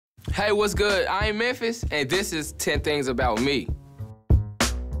Hey, what's good? I'm Memphis, and this is 10 Things About Me.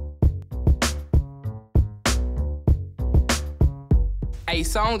 A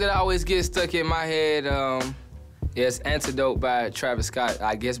song that always gets stuck in my head is Antidote by Travis Scott.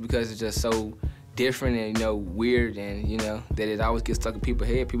 I guess because it's just so different and, weird and, that it always gets stuck in people's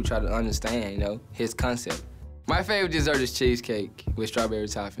head. People try to understand, his concept. My favorite dessert is cheesecake with strawberry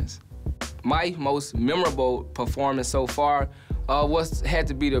toppings. My most memorable performance so far had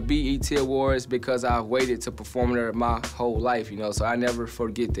to be the BET Awards because I've waited to perform there my whole life, so I never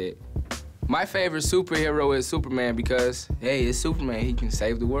forget that. My favorite superhero is Superman because, hey, it's Superman, he can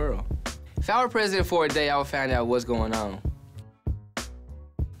save the world. If I were president for a day, I would find out what's going on.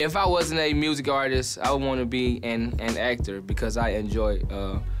 If I wasn't a music artist, I would want to be an actor because I enjoy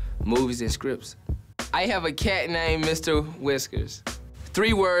movies and scripts. I have a cat named Mr. Whiskers.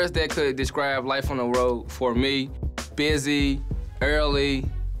 3 words that could describe life on the road for me: busy, early,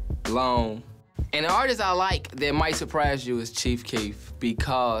 long. And the artist I like that might surprise you is Chief Keef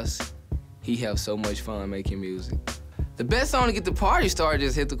because he has so much fun making music. The best song to get the party started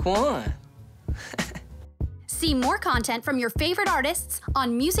is Hit the Quan. See more content from your favorite artists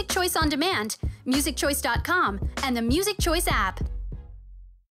on Music Choice On Demand, musicchoice.com, and the Music Choice app.